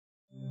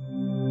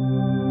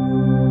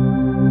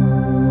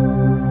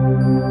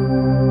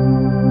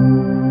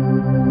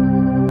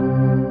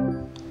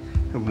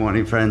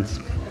morning, friends.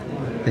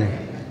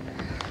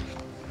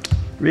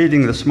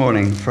 Reading this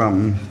morning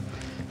from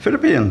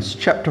Philippians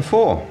chapter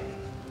 4.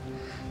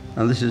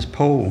 And this is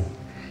Paul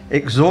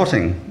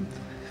exhorting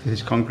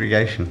his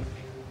congregation.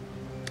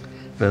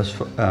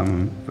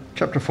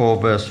 Chapter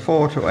 4, verse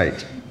 4 to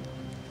 8.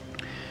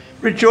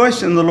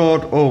 Rejoice in the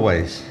Lord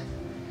always.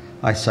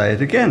 I say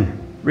it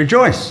again,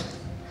 rejoice.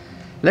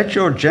 Let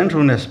your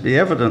gentleness be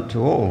evident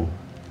to all.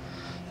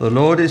 The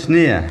Lord is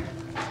near.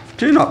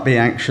 Do not be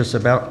anxious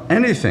about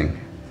anything,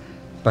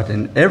 but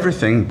in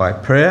everything by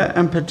prayer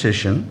and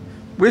petition,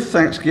 with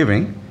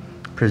thanksgiving,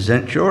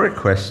 present your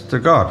requests to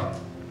God.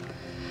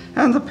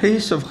 And the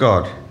peace of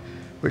God,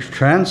 which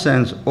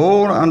transcends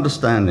all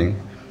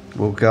understanding,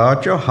 will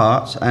guard your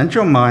hearts and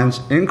your minds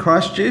in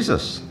Christ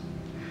Jesus.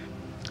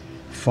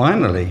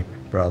 Finally,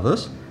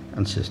 brothers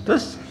and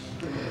sisters,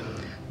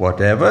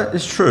 whatever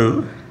is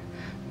true,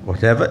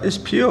 whatever is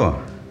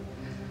pure,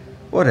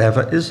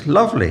 whatever is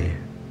lovely,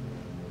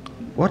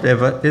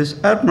 whatever is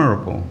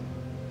admirable,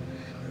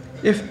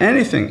 if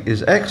anything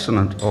is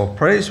excellent or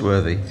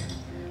praiseworthy,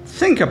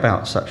 think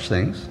about such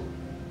things.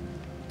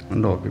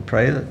 And Lord, we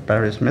pray that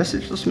Barry's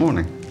message this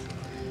morning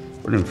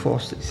will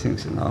enforce these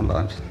things in our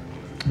lives.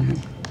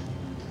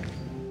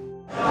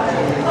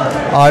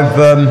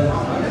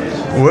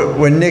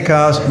 When Nick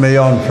asked me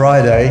on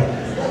Friday,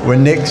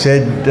 when Nick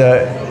said,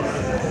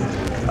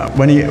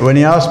 when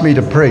he asked me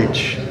to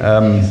preach,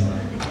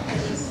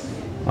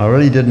 I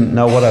really didn't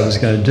know what I was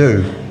going to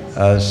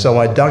do. So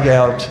I dug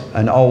out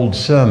an old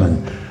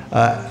sermon.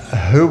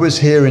 Who was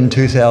here in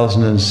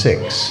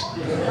 2006?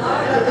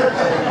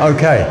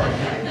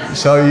 Okay,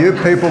 so you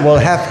people will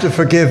have to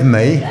forgive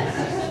me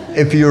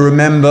if you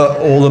remember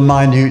all the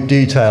minute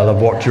detail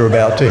of what you're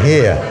about to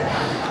hear.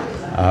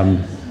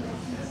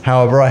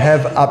 However, I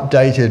have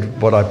updated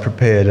what I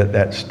prepared at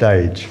that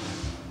stage.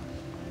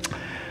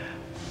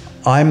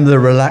 I'm the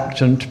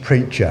reluctant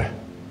preacher,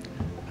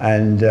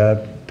 and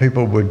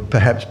people would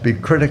perhaps be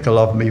critical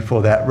of me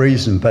for that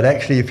reason. But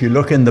actually, if you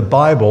look in the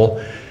Bible,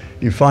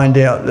 you find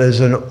out there's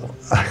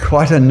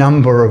quite a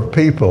number of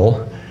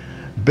people,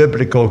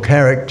 biblical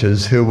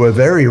characters, who were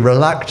very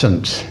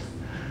reluctant,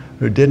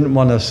 who didn't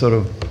want to sort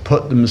of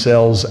put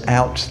themselves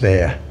out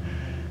there.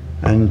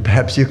 And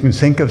perhaps you can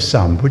think of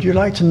some. Would you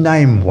like to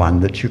name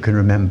one that you can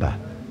remember?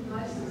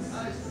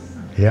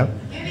 Yep.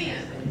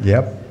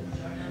 Yep.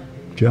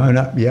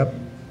 Jonah, yep.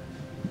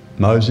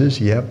 Moses,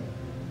 yep.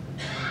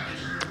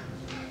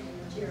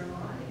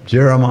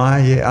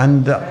 Jeremiah, yeah.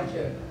 And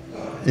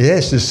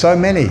yes, there's so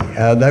many.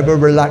 They were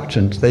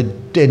reluctant. They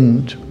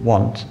didn't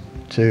want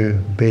to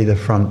be the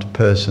front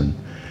person.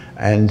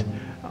 And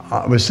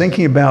I was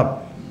thinking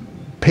about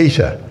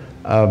Peter.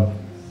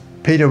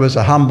 Peter was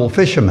a humble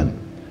fisherman,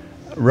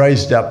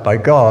 raised up by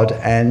God,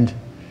 and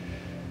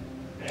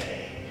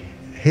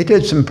he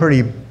did some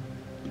pretty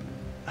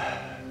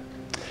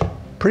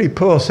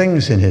poor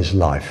things in his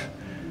life.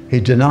 He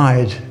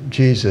denied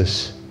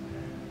Jesus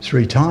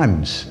 3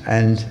 times,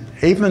 and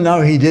even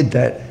though he did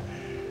that,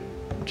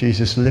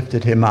 Jesus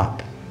lifted him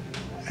up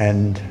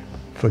and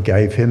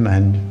forgave him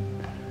and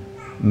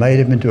made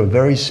him into a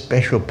very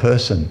special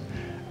person.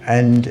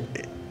 And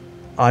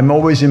I'm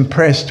always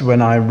impressed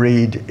when I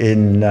read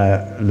in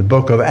the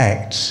book of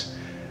Acts,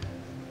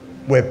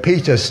 where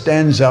Peter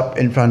stands up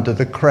in front of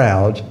the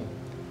crowd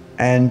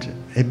and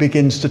he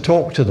begins to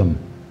talk to them.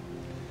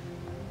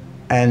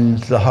 And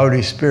the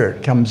Holy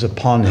Spirit comes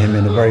upon him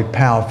in a very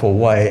powerful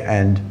way,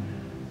 and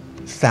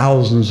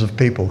thousands of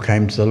people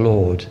came to the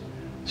Lord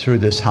through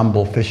this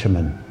humble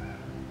fisherman.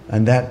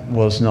 And that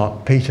was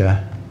not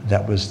Peter,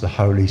 that was the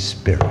Holy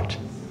Spirit.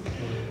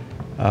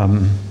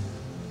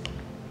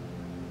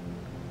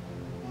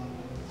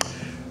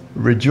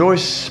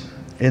 Rejoice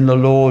in the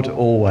Lord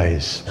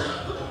always.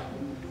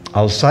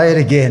 I'll say it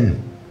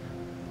again,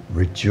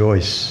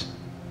 rejoice.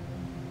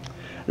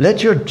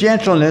 Let your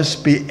gentleness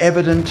be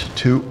evident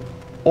to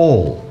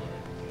all.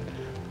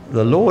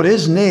 The Lord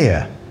is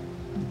near.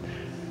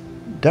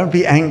 Don't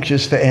be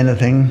anxious for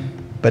anything,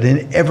 but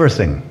in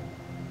everything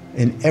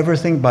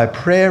by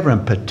prayer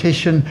and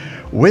petition,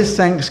 with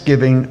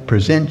thanksgiving,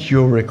 present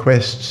your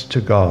requests to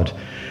God.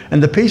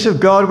 And the peace of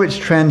God, which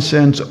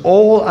transcends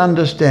all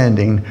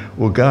understanding,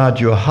 will guard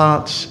your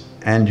hearts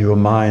and your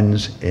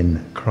minds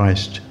in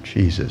Christ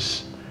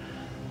Jesus.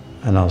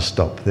 And I'll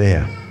stop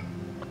there.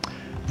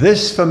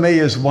 This, for me,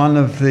 is one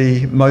of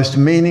the most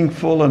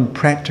meaningful and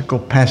practical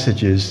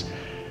passages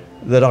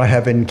that I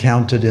have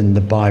encountered in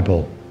the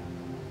Bible.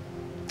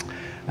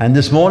 And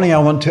this morning I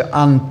want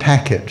to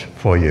unpack it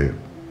for you.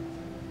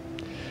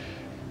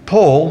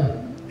 Paul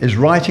is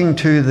writing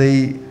to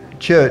the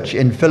church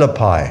in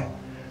Philippi,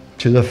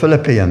 to the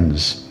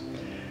Philippians.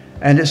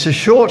 And it's a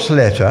short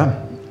letter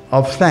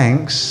of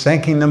thanks,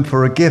 thanking them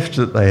for a gift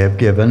that they have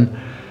given,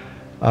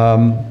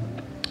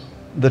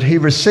 that he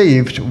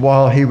received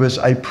while he was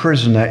a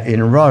prisoner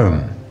in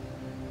Rome.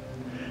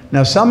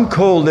 Now, some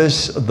call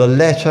this the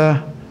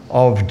letter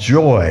of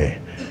joy,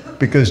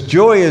 because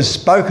joy is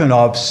spoken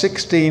of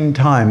 16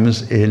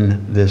 times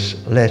in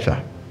this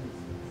letter.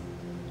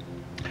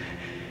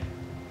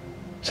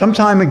 Some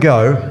time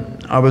ago,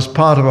 I was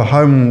part of a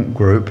home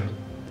group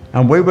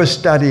and we were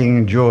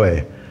studying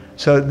joy.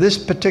 So this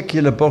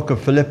particular book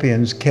of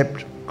Philippians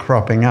kept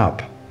cropping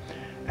up.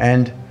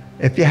 And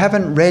if you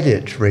haven't read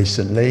it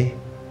recently,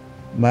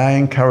 may I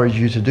encourage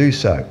you to do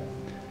so.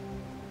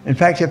 In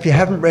fact, if you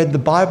haven't read the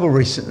Bible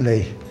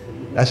recently,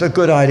 that's a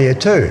good idea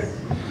too.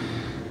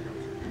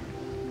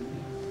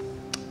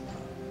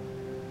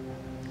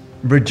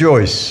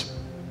 Rejoice.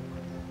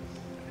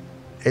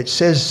 It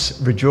says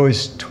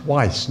rejoice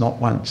twice, not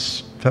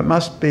once. So it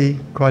must be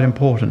quite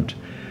important.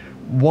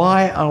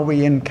 Why are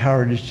we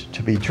encouraged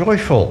to be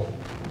joyful?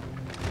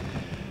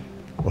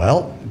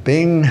 Well,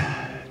 being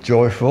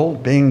joyful,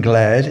 being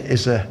glad,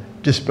 is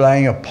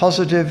displaying a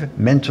positive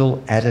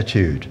mental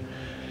attitude.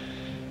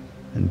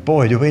 And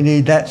boy, do we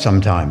need that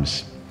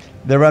sometimes.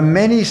 There are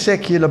many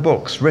secular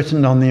books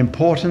written on the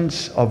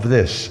importance of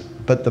this,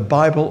 but the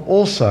Bible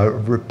also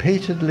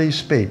repeatedly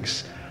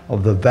speaks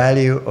of the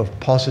value of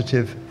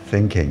positive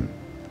thinking,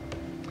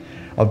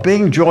 of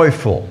being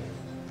joyful.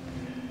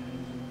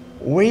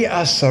 We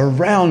are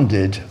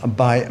surrounded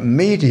by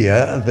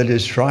media that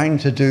is trying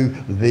to do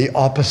the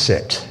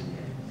opposite.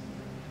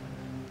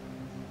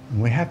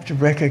 We have to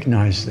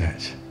recognize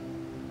that.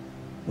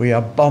 We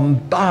are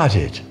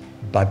bombarded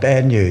by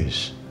bad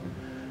news.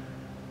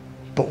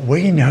 But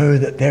we know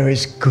that there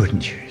is good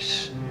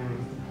news.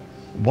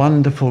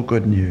 Wonderful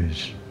good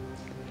news.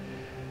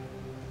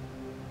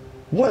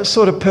 What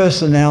sort of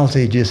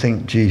personality do you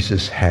think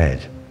Jesus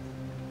had?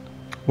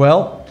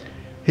 Well,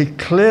 he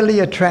clearly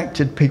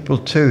attracted people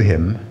to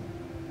him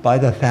by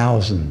the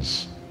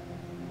thousands.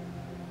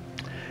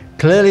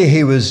 Clearly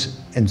he was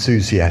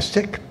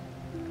enthusiastic,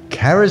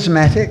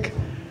 charismatic,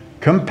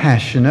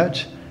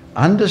 compassionate,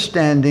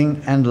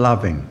 understanding and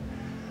loving.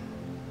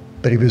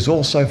 But he was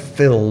also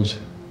filled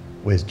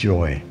with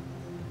joy.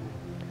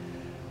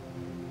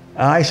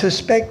 I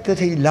suspect that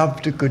he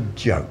loved a good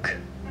joke.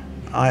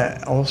 I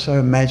also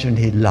imagine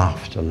he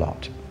laughed a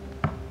lot.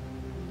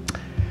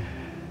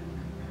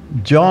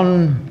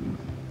 John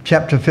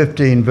chapter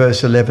 15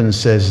 verse 11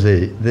 says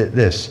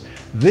this,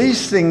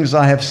 "These things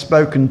I have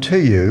spoken to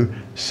you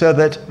so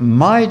that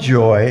my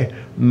joy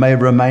may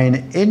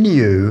remain in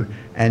you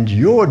and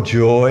your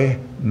joy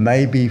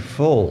may be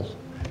full."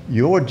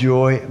 Your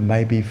joy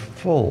may be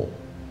full.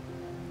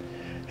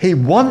 He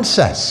wants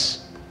us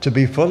to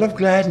be full of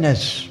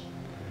gladness.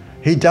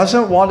 He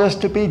doesn't want us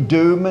to be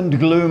doom and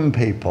gloom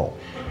people,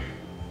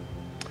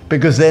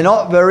 because they're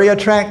not very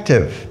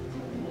attractive.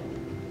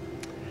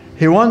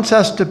 He wants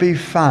us to be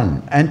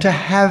fun and to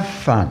have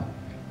fun.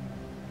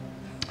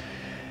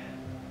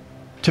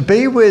 To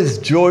be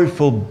with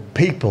joyful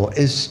people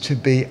is to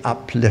be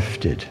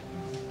uplifted.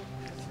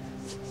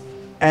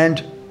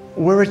 And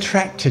we're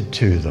attracted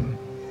to them.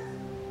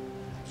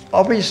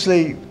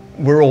 Obviously,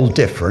 we're all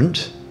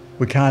different.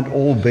 We can't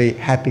all be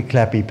happy,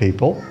 clappy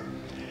people.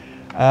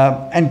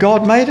 And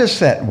God made us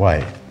that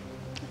way.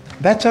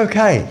 That's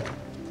okay.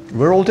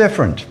 We're all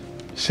different.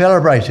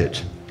 Celebrate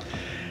it.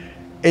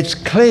 It's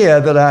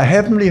clear that our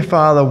Heavenly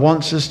Father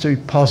wants us to be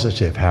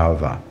positive,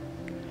 however,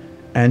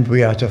 and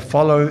we are to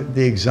follow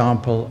the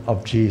example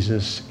of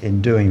Jesus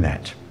in doing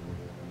that.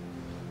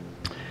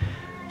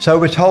 So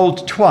we're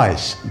told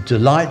twice,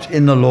 delight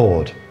in the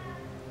Lord.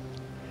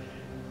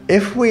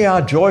 If we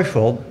are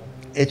joyful,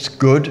 it's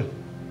good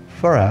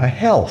for our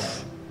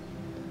health.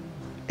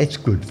 It's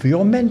good for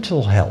your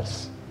mental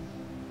health.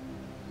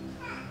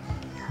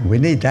 We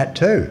need that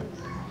too.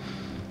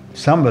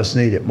 Some of us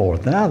need it more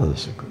than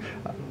others.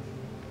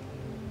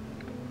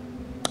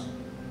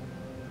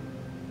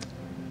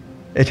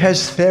 It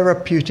has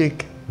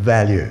therapeutic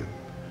value.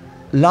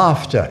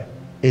 Laughter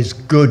is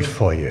good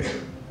for you.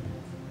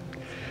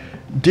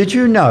 Did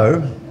you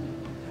know?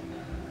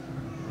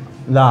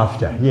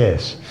 Laughter,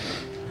 yes.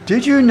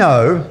 Did you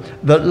know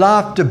that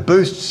laughter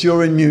boosts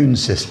your immune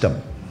system,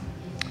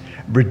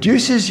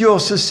 reduces your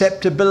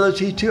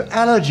susceptibility to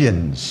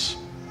allergens,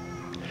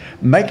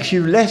 makes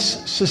you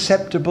less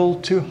susceptible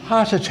to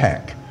heart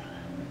attack,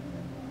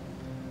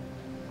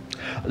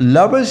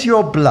 lowers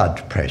your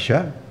blood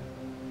pressure,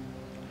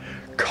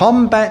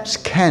 combats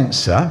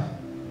cancer,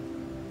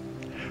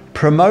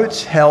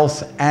 promotes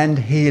health and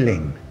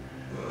healing?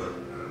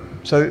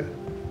 So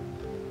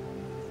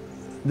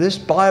this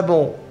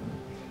Bible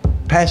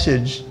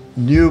passage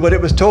knew what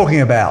it was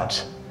talking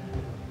about.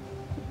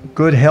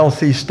 Good,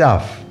 healthy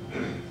stuff.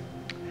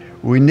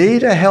 We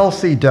need a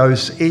healthy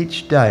dose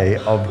each day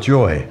of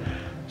joy.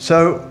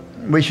 So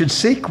we should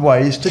seek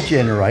ways to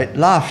generate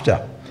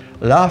laughter.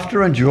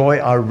 Laughter and joy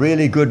are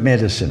really good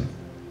medicine.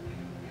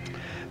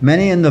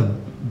 Many in the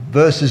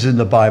verses in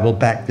the Bible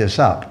back this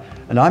up,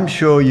 and I'm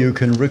sure you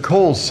can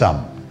recall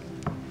some.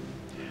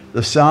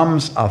 The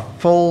Psalms are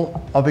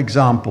full of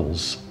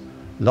examples.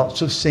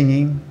 Lots of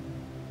singing,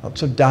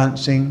 lots of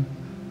dancing,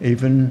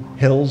 even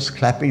hills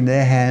clapping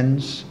their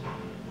hands.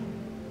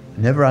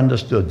 Never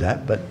understood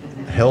that, but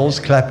hills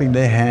clapping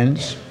their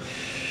hands.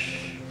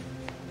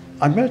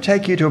 I'm going to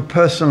take you to a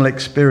personal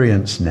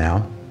experience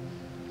now.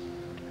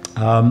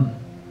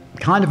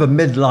 Kind of a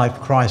midlife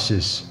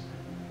crisis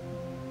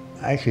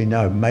actually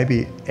no,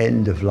 maybe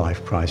end of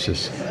life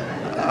crisis.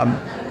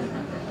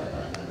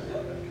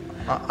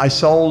 I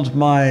sold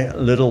my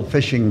little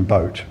fishing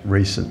boat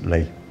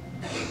recently.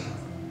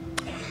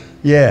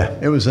 Yeah,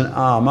 it was an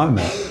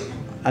moment.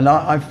 And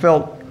I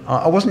felt,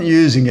 I wasn't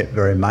using it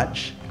very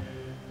much,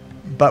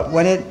 but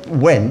when it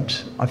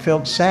went, I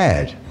felt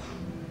sad.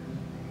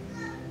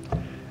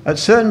 At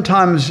certain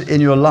times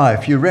in your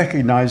life, you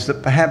recognize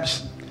that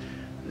perhaps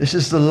this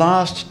is the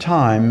last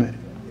time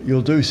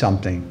you'll do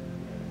something,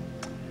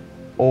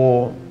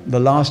 or the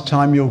last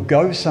time you'll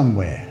go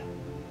somewhere,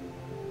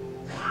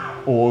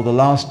 or the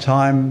last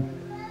time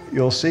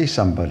you'll see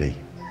somebody.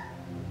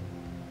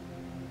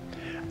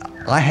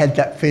 I had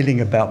that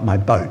feeling about my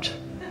boat.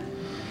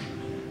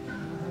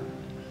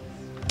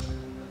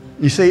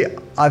 You see,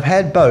 I've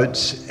had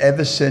boats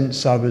ever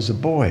since I was a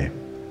boy.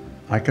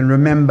 I can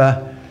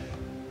remember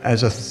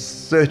as a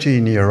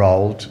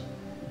 13-year-old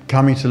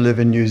coming to live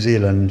in New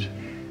Zealand,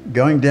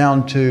 going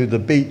down to the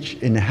beach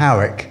in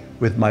Howick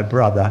with my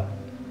brother.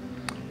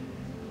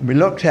 We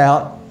looked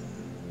out,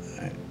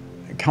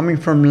 coming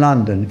from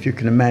London, if you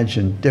can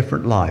imagine,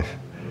 different life.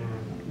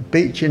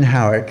 Beach in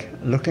Howick,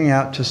 looking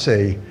out to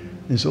sea,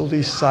 there's all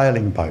these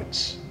sailing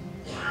boats.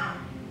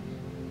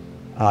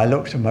 I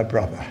looked at my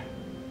brother.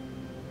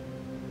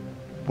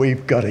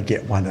 We've got to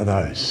get one of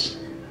those.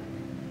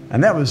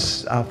 And that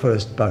was our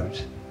first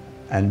boat.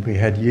 And we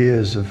had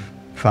years of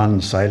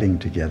fun sailing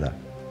together.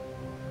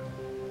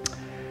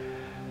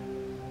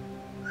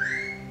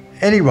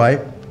 Anyway,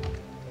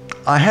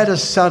 I had a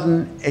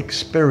sudden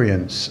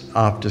experience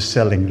after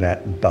selling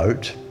that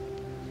boat.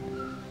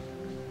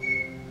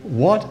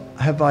 What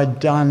have I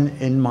done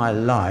in my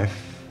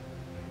life?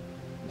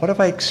 What have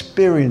I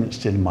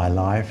experienced in my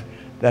life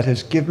that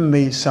has given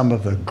me some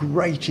of the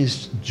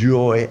greatest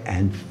joy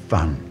and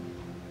fun?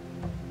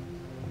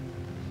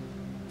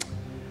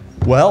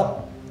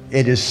 Well,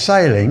 it is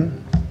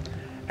sailing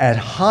at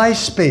high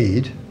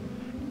speed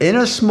in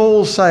a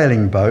small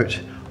sailing boat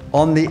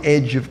on the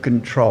edge of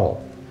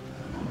control.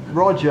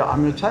 Roger,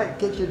 I'm going to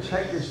get you to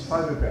take this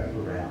photograph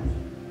around,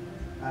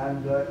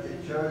 and it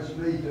shows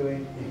me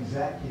doing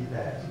exactly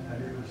that,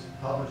 and it was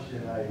published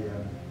in a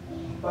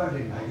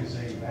boating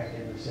magazine back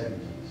in the 70s.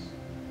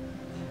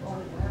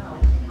 Oh, wow.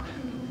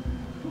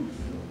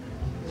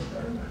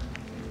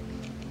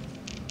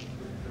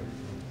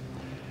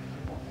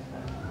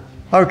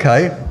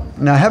 Okay,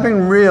 now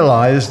having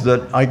realised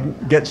that I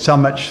get so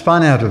much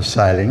fun out of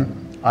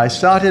sailing, I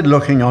started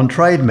looking on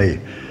Trade Me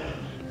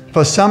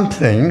for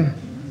something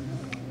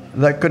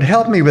that could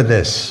help me with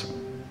this.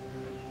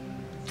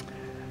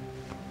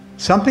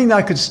 Something that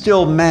I could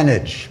still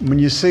manage. When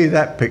you see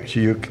that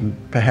picture, you can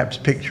perhaps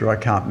picture I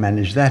can't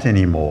manage that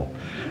anymore.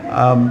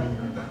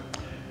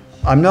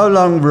 I'm no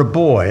longer a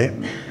boy,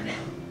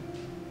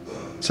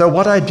 so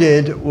what I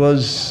did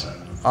was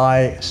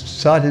I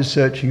started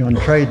searching on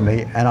Trade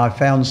Me, and I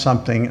found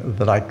something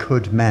that I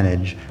could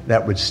manage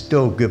that would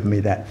still give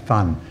me that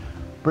fun.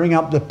 Bring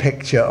up the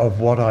picture of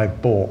what I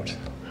bought.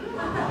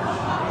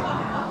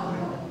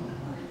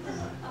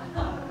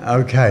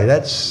 Okay,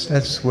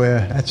 that's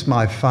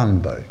my fun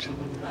boat.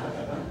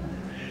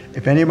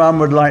 If anyone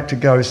would like to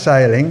go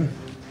sailing,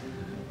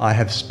 I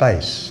have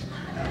space.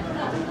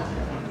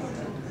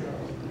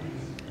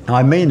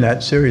 I mean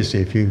that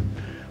seriously. If you've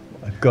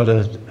got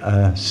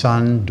a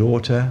son,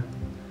 daughter,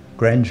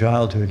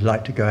 grandchild who'd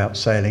like to go out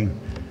sailing,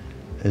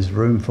 there's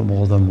room for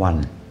more than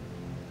one.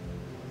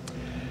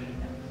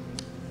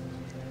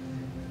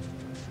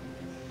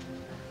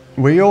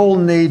 We all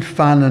need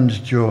fun and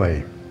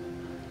joy.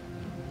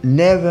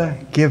 Never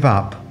give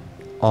up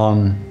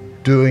on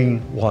doing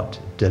what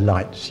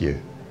delights you.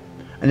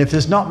 And if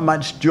there's not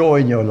much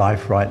joy in your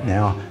life right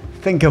now,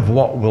 think of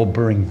what will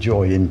bring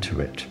joy into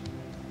it.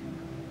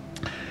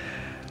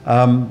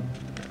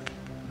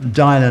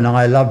 Diane and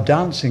I love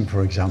dancing,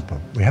 for example.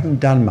 We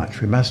haven't done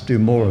much. We must do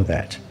more of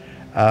that.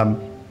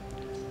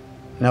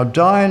 Now,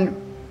 Diane,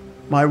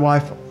 my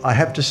wife, I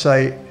have to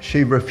say,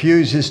 she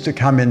refuses to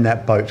come in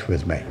that boat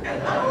with me.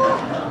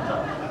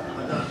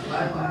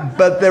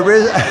 But there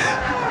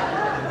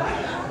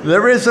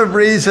is a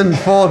reason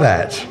for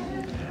that.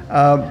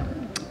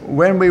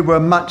 When we were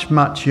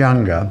much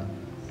younger,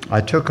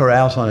 I took her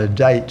out on a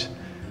date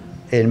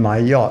in my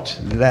yacht,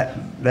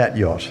 that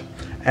yacht.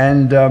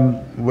 And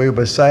we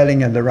were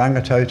sailing in the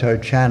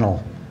Rangitoto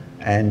Channel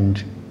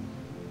and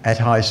at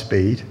high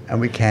speed,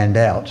 and we canned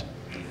out.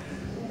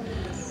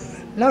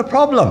 No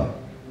problem.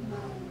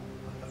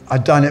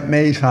 I'd done it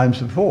many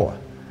times before,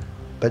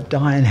 but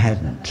Diane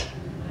hadn't.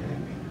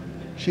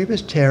 She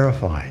was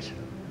terrified.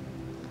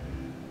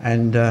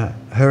 And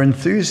her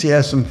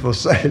enthusiasm for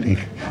sailing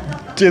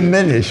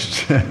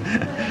diminished,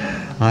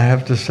 I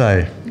have to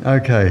say.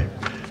 Okay,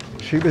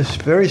 she was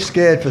very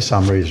scared for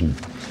some reason.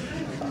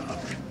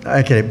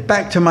 Okay,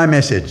 back to my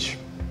message.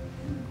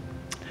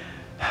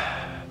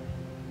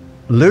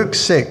 Luke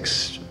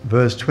 6,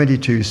 verse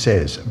 22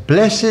 says,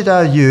 "Blessed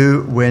are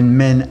you when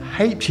men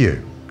hate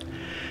you,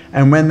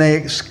 and when they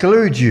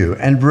exclude you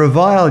and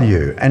revile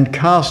you and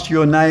cast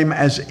your name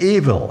as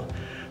evil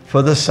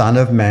for the Son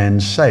of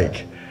Man's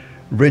sake.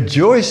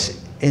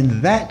 Rejoice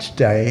in that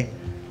day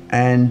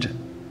and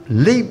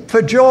leap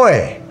for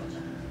joy.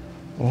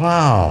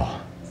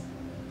 Wow.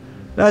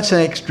 That's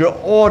an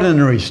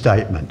extraordinary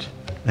statement.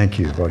 Thank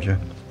you, Roger.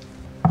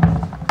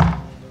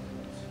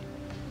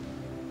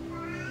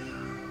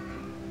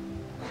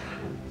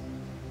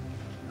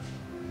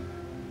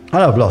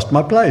 And I've lost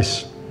my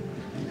place.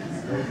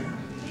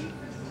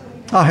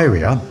 Oh, here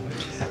we are.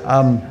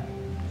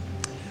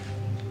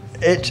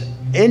 It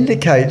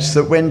indicates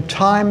that when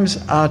times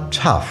are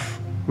tough,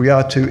 we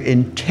are to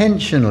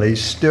intentionally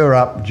stir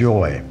up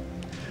joy.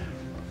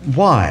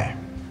 Why?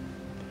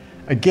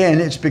 Again,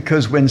 it's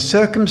because when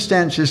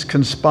circumstances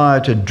conspire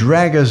to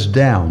drag us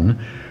down,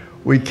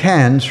 we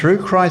can, through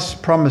Christ's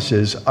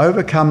promises,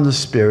 overcome the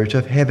spirit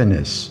of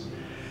heaviness.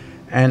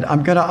 And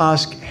I'm going to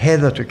ask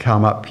Heather to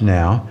come up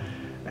now,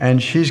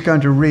 and she's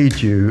going to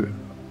read you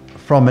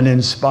from an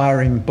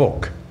inspiring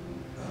book,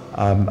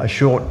 a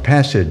short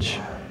passage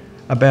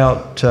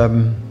about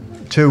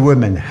two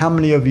women. How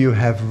many of you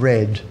have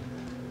read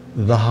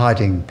The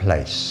Hiding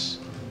Place?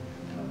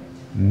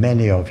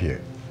 Many of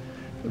you.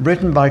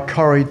 Written by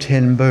Corrie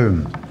ten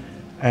Boom.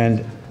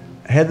 And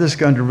Heather's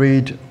going to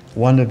read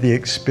one of the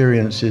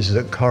experiences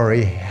that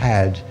Corrie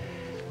had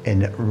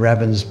in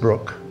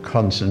Ravensbrück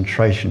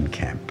concentration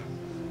camp.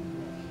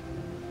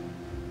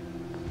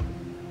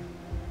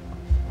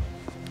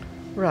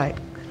 Right.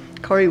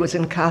 Corrie was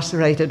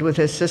incarcerated with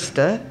her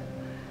sister,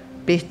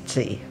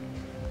 Betsy.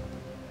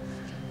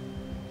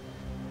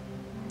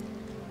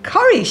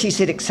 Corrie, she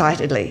said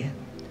excitedly,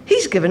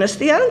 he's given us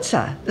the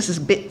answer. This is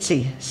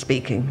Betsy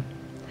speaking.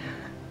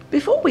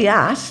 Before we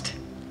asked,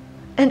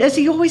 and as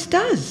he always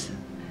does,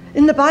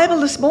 in the Bible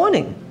this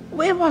morning.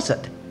 Where was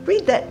it?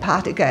 Read that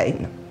part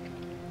again.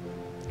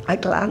 I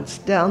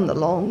glanced down the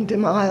long,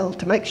 dim aisle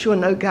to make sure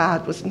no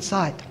guard was in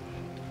sight,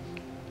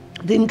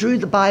 then drew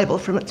the Bible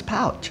from its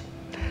pouch.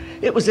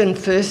 It was in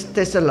 1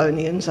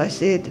 Thessalonians, I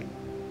said.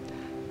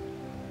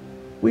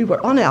 We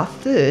were on our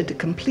third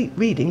complete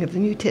reading of the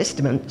New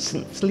Testament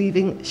since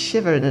leaving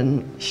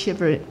Sivingen.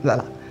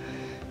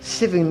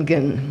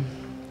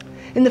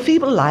 In the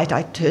feeble light,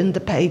 I turned the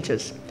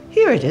pages.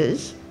 Here it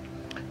is.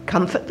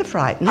 Comfort the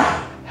frightened,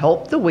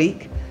 help the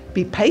weak,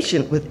 be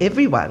patient with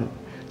everyone.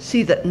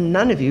 See that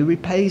none of you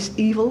repays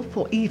evil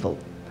for evil,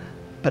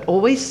 but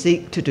always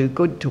seek to do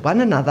good to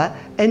one another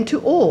and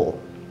to all.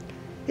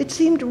 It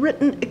seemed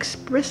written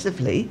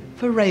expressively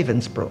for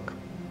Ravensbrück.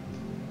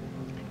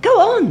 Go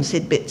on,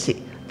 said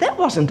Betsy. That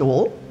wasn't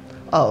all.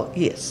 Oh,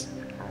 yes.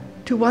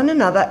 To one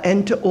another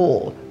and to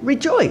all.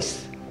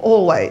 Rejoice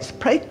always.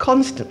 Pray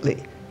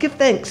constantly. Give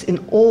thanks in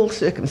all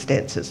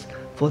circumstances,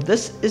 for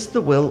this is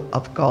the will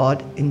of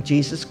God in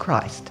Jesus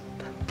Christ.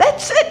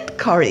 That's it,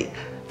 Corrie.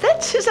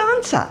 That's his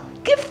answer.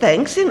 Give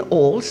thanks in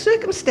all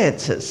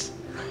circumstances.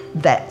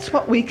 That's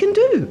what we can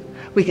do.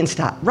 We can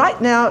start right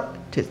now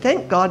to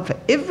thank God for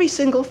every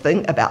single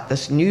thing about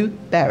this new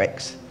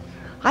barracks.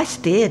 I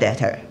stared at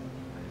her,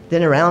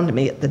 then around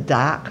me at the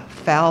dark,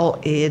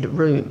 foul-aired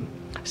room.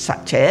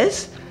 Such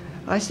as,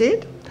 I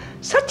said,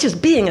 such as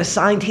being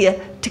assigned here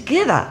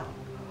together.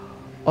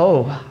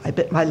 Oh, I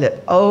bit my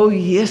lip. Oh,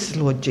 yes,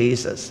 Lord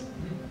Jesus.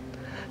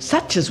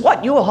 Such as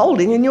what you're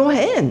holding in your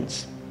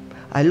hands.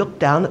 I looked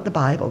down at the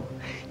Bible.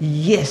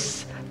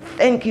 Yes,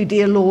 thank you,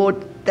 dear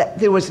Lord, that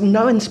there was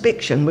no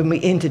inspection when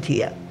we entered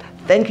here.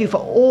 Thank you for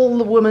all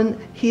the women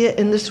here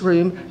in this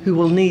room who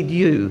will need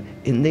you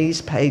in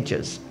these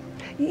pages.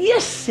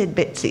 Yes, said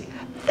Betsy.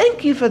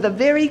 Thank you for the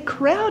very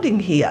crowding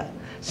here,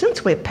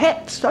 since we're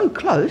packed so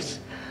close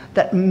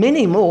that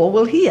many more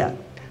will hear.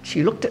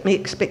 She looked at me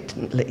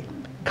expectantly.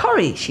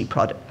 Corrie, she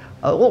prodded.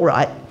 Oh, all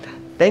right.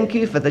 Thank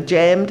you for the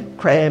jammed,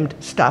 crammed,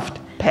 stuffed,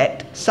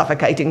 packed,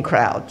 suffocating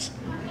crowds.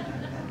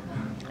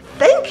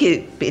 Thank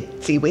you,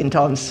 Betsy went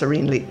on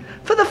serenely,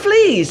 for the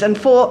fleas and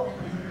for...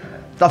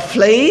 The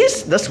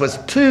fleas? This was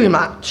too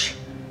much.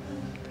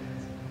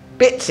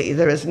 Betsy,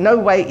 there is no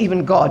way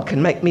even God can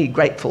make me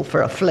grateful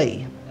for a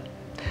flea.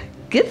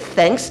 Give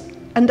thanks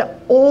under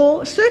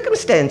all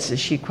circumstances,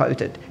 she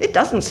quoted. It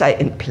doesn't say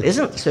in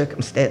pleasant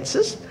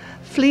circumstances.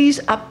 Fleas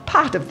are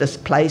part of this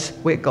place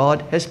where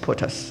God has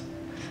put us.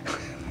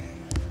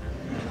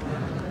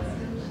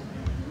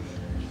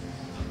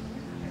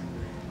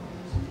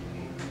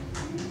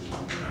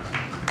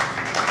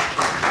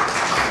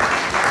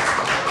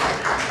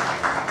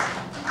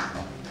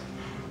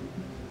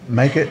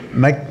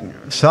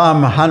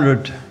 Psalm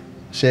 100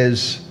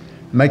 says,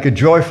 make a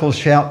joyful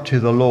shout to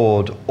the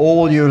Lord,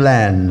 all you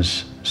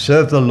lands,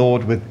 serve the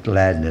Lord with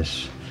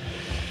gladness.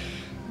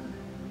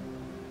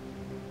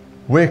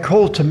 We're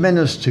called to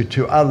minister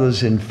to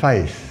others in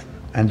faith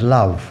and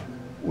love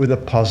with a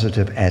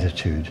positive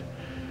attitude.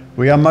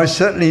 We are most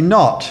certainly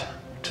not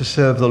to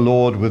serve the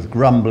Lord with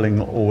grumbling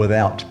or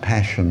without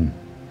passion.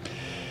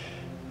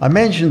 I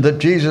mentioned that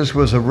Jesus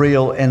was a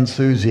real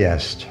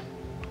enthusiast.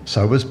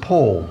 So was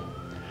Paul.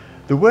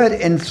 The word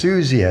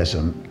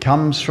enthusiasm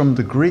comes from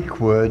the Greek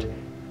word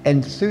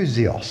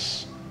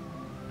enthusios,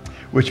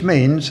 which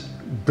means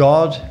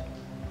God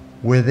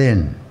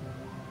within.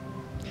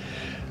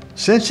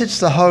 Since it's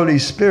the Holy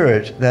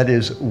Spirit that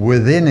is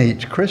within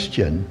each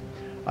Christian,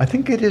 I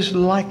think it is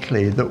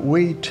likely that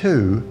we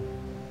too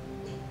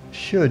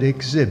should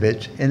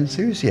exhibit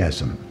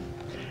enthusiasm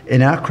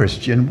in our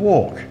Christian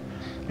walk.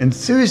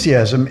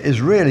 Enthusiasm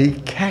is really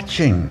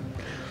catching.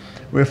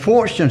 We're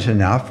fortunate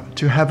enough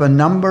to have a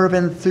number of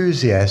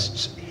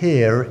enthusiasts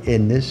here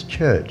in this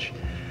church.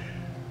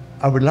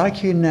 I would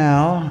like you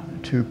now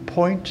to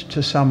point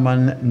to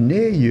someone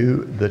near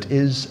you that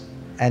is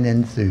an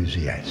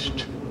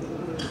enthusiast.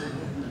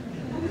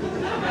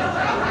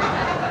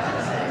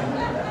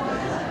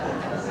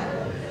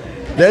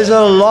 There's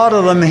a lot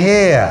of them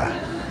here.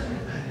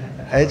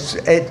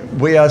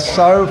 We are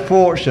so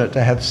fortunate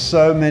to have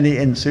so many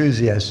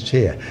enthusiasts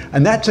here.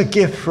 And that's a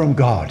gift from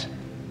God.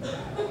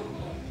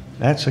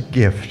 That's a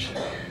gift.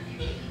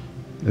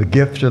 The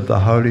gift of the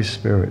Holy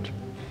Spirit.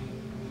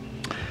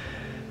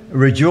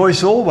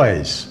 Rejoice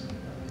always.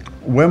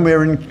 When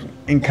we're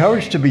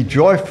encouraged to be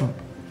joyful,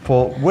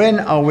 when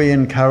are we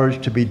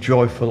encouraged to be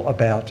joyful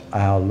about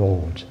our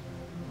Lord?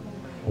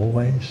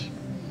 Always.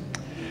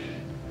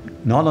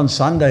 Not on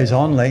Sundays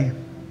only.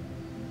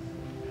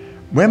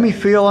 When we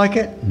feel like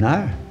it?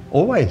 No,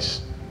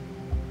 always.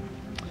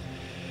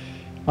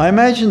 I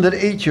imagine that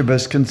each of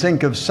us can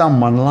think of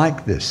someone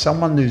like this,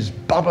 someone who's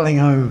bubbling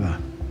over.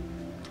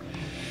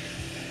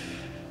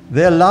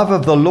 Their love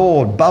of the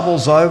Lord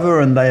bubbles over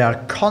and they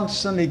are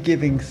constantly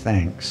giving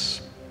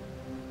thanks.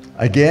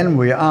 Again,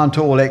 we aren't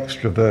all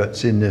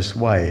extroverts in this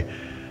way,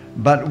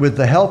 but with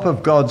the help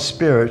of God's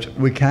Spirit,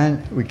 we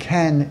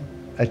can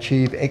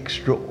achieve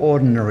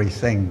extraordinary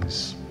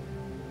things.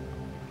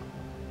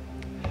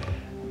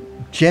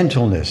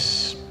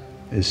 Gentleness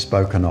is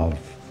spoken of.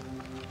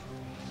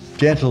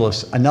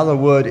 Gentleness, another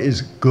word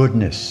is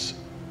goodness.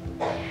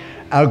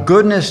 Our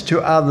goodness to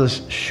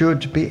others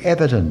should be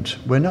evident.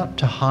 We're not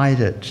to hide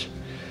it.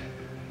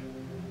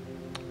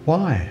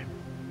 Why?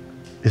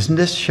 Isn't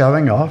this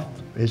showing off?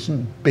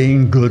 Isn't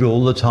being good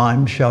all the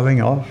time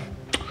showing off?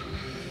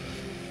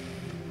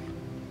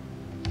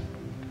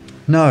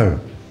 No.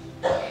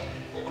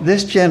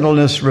 This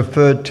gentleness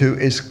referred to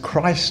is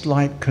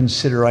Christ-like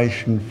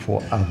consideration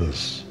for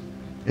others.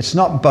 It's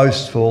not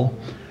boastful.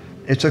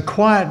 It's a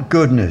quiet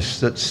goodness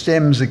that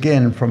stems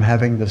again from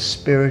having the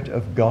Spirit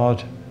of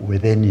God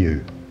within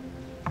you.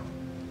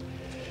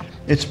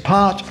 It's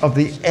part of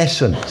the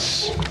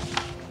essence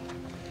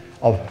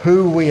of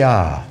who we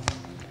are.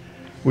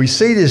 We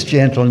see this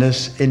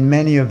gentleness in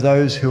many of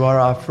those who are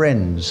our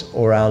friends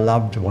or our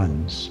loved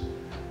ones.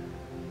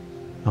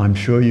 I'm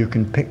sure you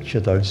can picture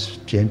those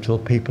gentle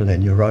people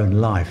in your own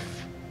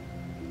life.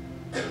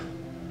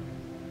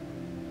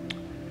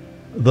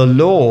 The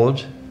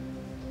Lord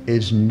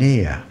is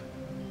near.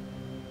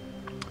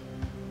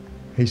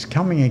 He's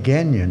coming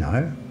again, you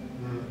know.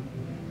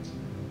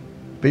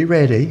 Be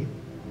ready.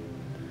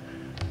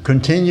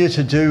 Continue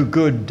to do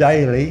good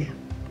daily,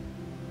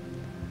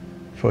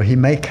 for he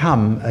may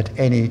come at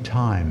any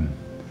time.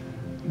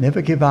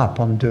 Never give up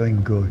on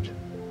doing good.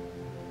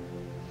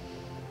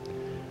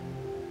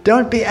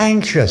 Don't be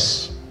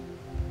anxious.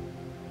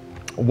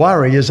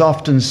 Worry is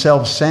often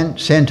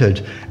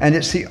self-centered, and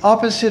it's the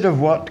opposite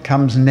of what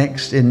comes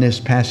next in this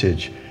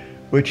passage,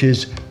 which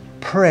is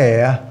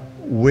prayer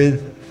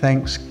with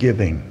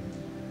thanksgiving.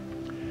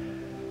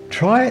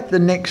 Try it the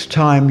next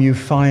time you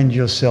find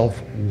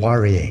yourself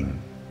worrying.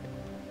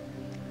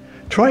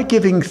 Try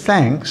giving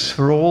thanks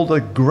for all the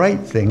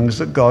great things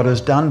that God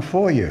has done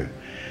for you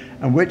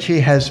and which he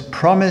has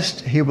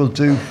promised he will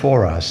do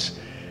for us.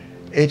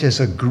 It is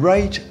a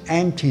great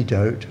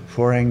antidote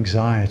for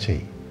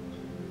anxiety.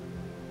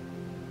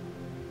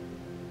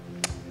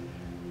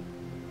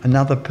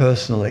 Another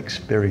personal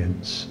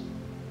experience.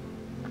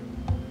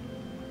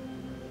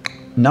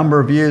 A number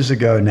of years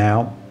ago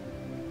now,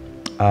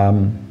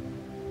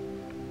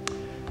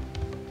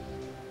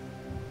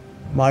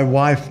 my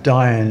wife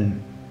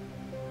Diane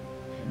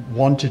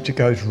wanted to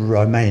go to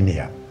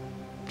Romania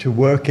to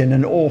work in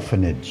an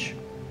orphanage.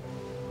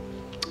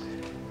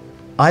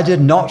 I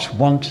did not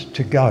want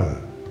to go.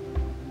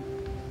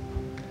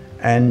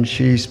 And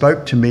she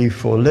spoke to me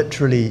for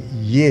literally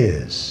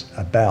years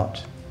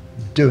about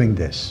doing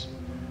this.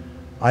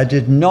 I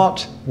did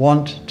not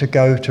want to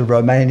go to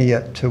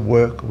Romania to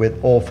work with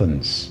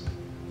orphans.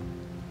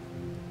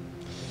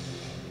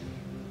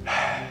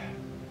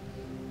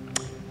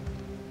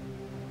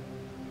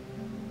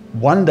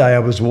 One day I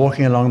was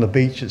walking along the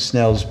beach at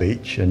Snell's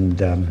Beach,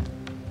 and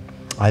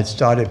I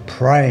started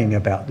praying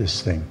about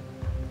this thing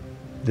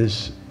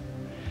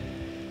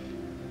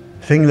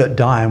that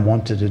Diane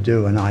wanted to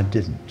do and I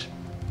didn't.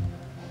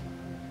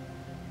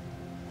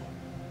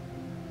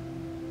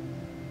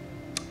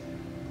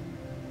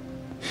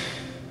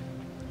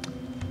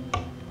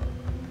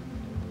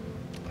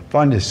 I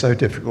find this so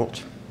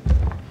difficult.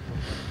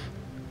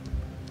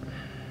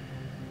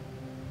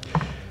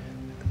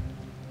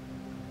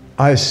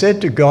 I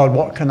said to God,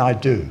 what can I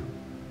do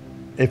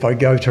if I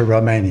go to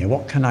Romania?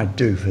 What can I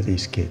do for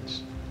these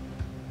kids?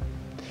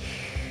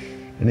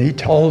 And he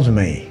told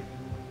me,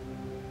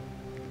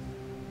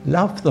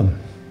 love them.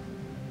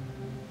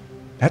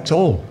 That's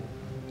all.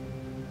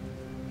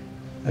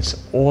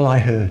 That's all I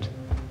heard.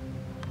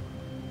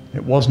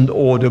 It wasn't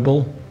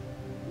audible,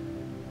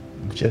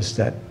 just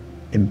that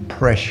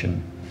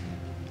impression.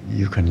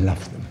 You can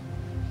love them.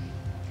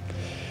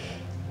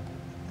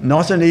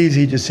 Not an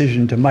easy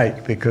decision to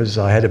make, because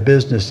I had a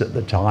business at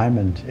the time,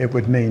 and it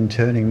would mean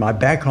turning my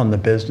back on the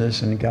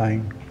business and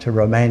going to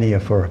Romania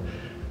for a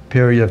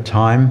period of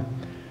time,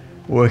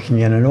 working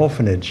in an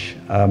orphanage.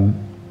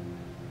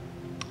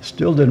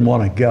 Still didn't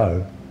want to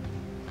go,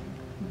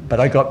 but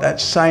I got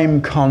that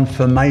same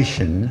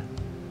confirmation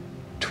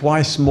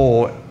twice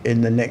more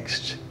in the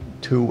next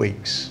 2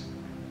 weeks.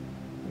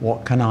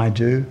 What can I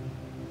do?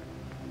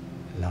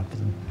 Love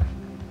them.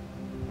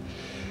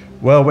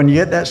 Well, when you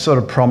get that sort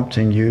of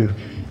prompting, you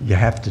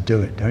have to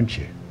do it, don't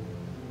you?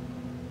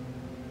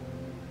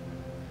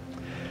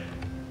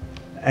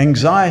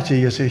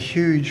 Anxiety is a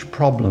huge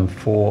problem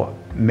for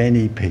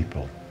many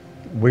people.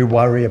 We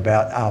worry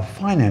about our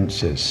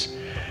finances,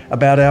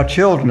 about our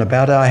children,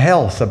 about our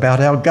health, about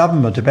our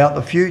government, about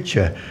the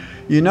future.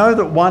 You know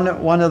that one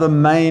of the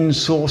main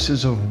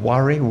sources of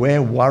worry,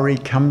 where worry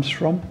comes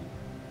from?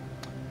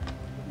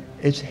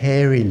 It's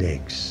hairy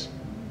legs,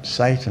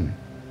 Satan,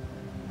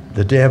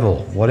 the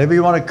devil, whatever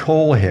you want to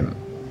call him.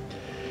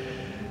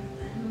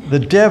 The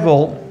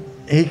devil,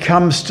 he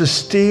comes to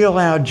steal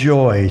our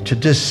joy, to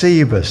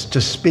deceive us,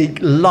 to speak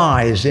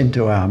lies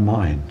into our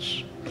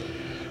minds.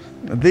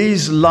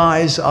 These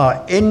lies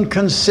are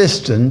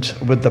inconsistent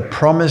with the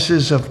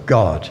promises of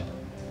God.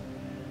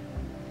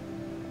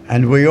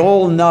 And we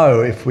all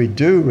know, if we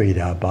do read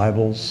our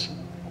Bibles,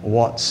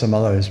 what some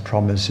of those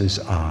promises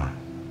are.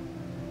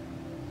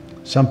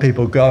 Some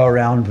people go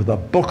around with a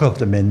book of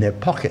them in their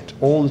pocket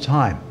all the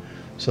time,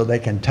 so they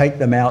can take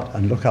them out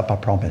and look up a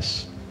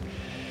promise.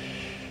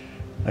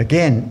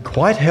 Again,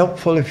 quite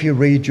helpful if you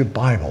read your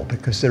Bible,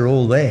 because they're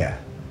all there.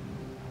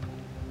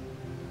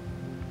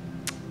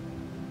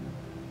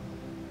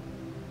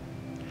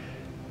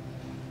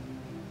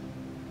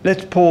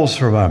 Let's pause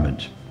for a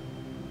moment.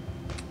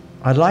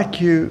 I'd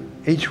like you,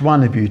 each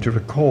one of you, to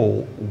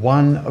recall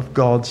one of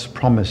God's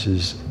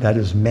promises that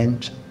has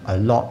meant a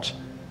lot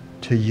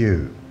to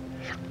you.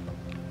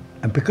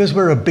 And because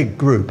we're a big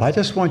group, I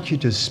just want you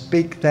to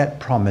speak that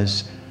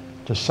promise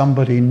to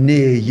somebody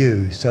near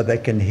you so they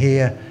can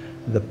hear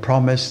the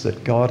promise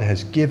that God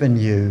has given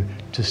you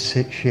to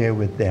share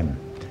with them.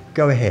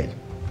 Go ahead.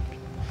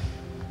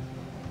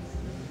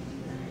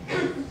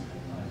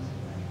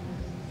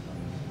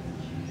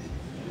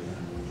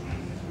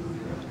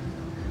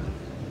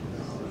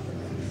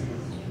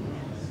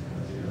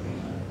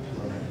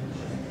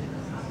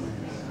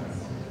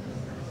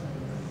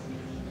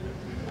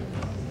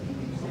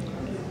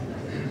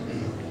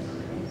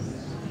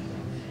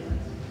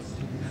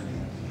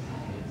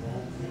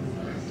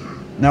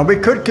 Now, we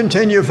could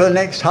continue for the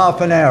next half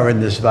an hour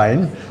in this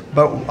vein,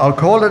 but I'll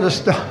call it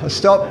a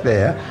stop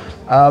there,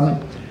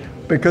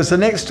 because the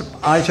next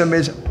item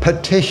is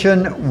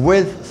petition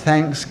with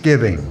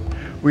thanksgiving.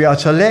 We are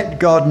to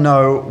let God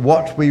know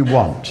what we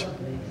want.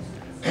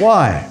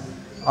 Why?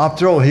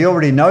 After all, he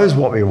already knows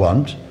what we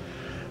want.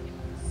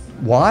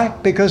 Why?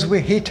 Because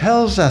he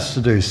tells us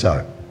to do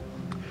so.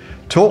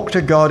 Talk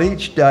to God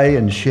each day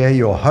and share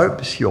your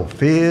hopes, your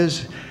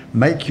fears,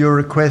 make your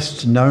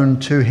requests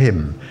known to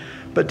him.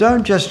 But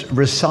don't just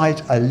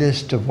recite a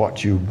list of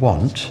what you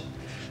want.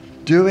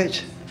 Do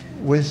it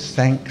with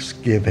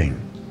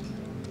thanksgiving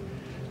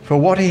for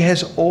what he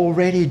has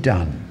already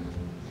done.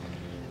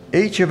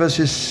 Each of us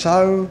is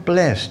so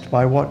blessed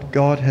by what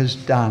God has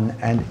done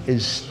and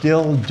is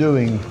still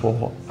doing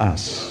for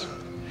us.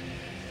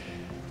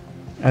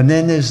 And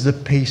then there's the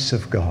peace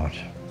of God.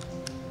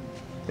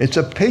 It's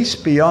a peace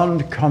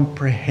beyond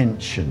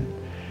comprehension.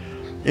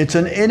 It's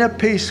an inner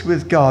peace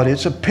with God.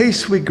 It's a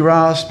peace we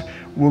grasp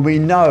when we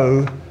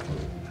know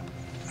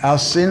our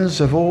sins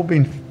have all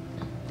been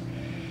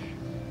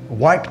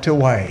wiped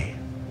away,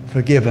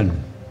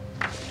 forgiven.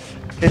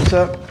 It's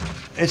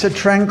a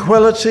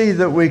tranquility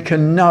that we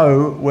can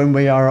know when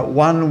we are at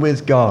one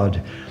with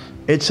God.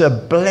 It's a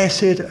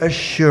blessed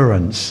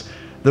assurance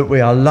that we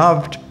are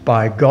loved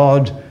by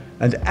God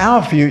and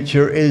our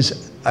future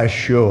is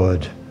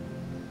assured.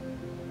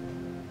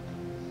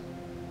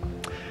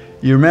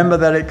 You remember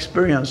that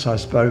experience I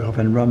spoke of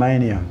in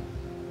Romania?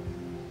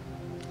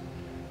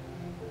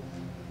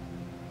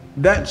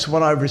 That's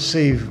what I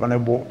received when I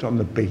walked on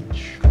the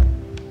beach.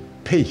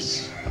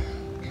 Peace.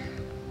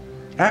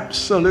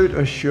 Absolute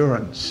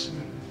assurance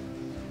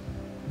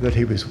that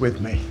he was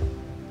with me.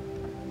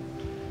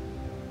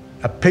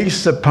 A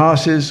peace that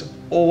passes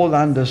all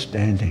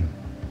understanding.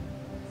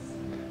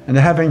 And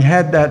having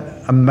had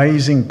that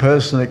amazing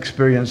personal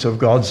experience of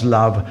God's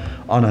love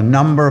on a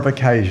number of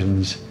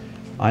occasions,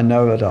 I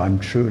know that I'm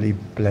truly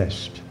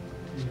blessed.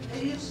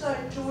 And you say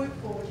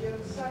joyful. You're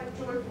so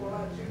joyful,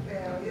 aren't you,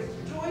 Barry?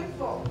 It's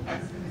joyful.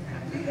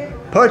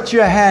 Put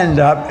your hand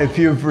up if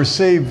you've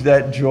received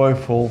that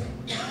joyful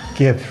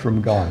gift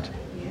from God.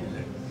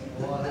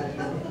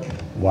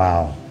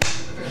 Wow.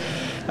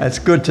 That's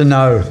good to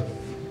know.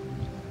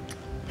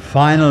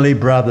 Finally,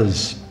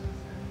 brothers,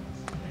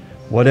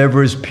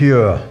 whatever is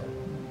pure,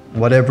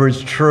 whatever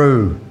is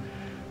true,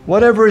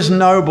 whatever is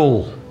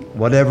noble,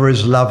 whatever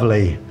is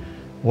lovely,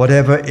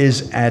 whatever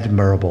is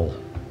admirable.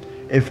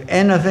 If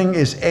anything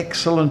is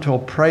excellent or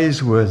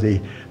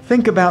praiseworthy,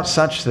 think about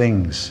such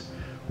things.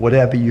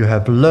 Whatever you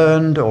have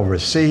learned or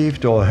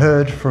received or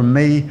heard from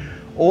me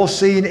or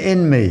seen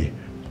in me,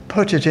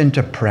 put it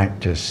into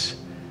practice,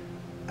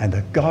 and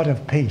the God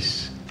of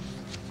peace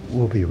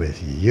will be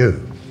with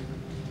you.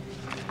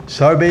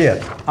 So be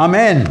it.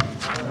 Amen.